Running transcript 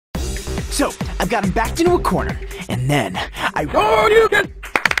So, I've got him backed into a corner, and then I... Oh, you can...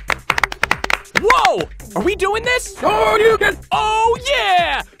 Whoa! Are we doing this? Oh, you can... Oh,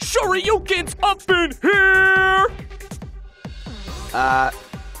 yeah! Shoryuken's up in here!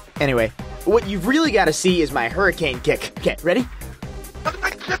 Anyway, what you've really got to see is my hurricane kick. Okay, ready?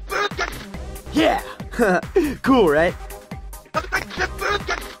 Yeah! Cool, right?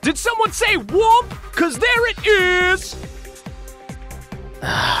 Did someone say whoop? 'Cause there it is!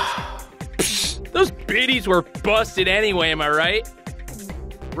 Psh, those biddies were busted anyway, am I right?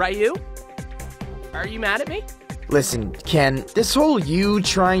 Right, you? Are you mad at me? Listen, Ken, this whole you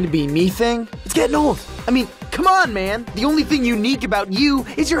trying to be me thing, it's getting old. I mean, come on, man. The only thing unique about you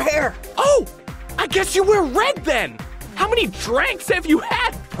is your hair. Oh! I guess you wear red then! How many drinks have you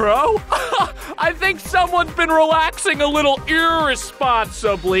had, bro? I think someone's been relaxing a little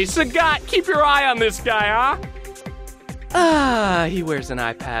irresponsibly. Sagat, keep your eye on this guy, huh? He wears an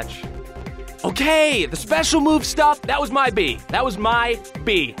eye patch. Okay, the special move stuff, that was my B. That was my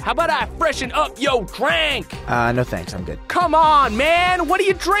B. How about I freshen up yo drink? No thanks, I'm good. Come on, man, what are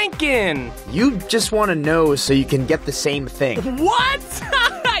you drinking? You just want to know so you can get the same thing. What?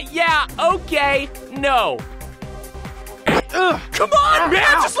 Yeah, okay, no. Come on,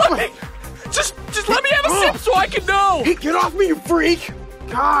 man, just let me... Just let me have a sip so I can know. Hey, get off me, you freak!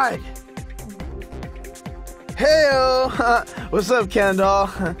 God! Hey-o! What's up, Ken doll?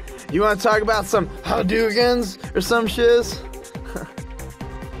 You want to talk about some Hadoukens or some shiz?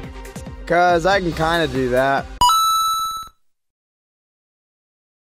 Cause I can kind of do that.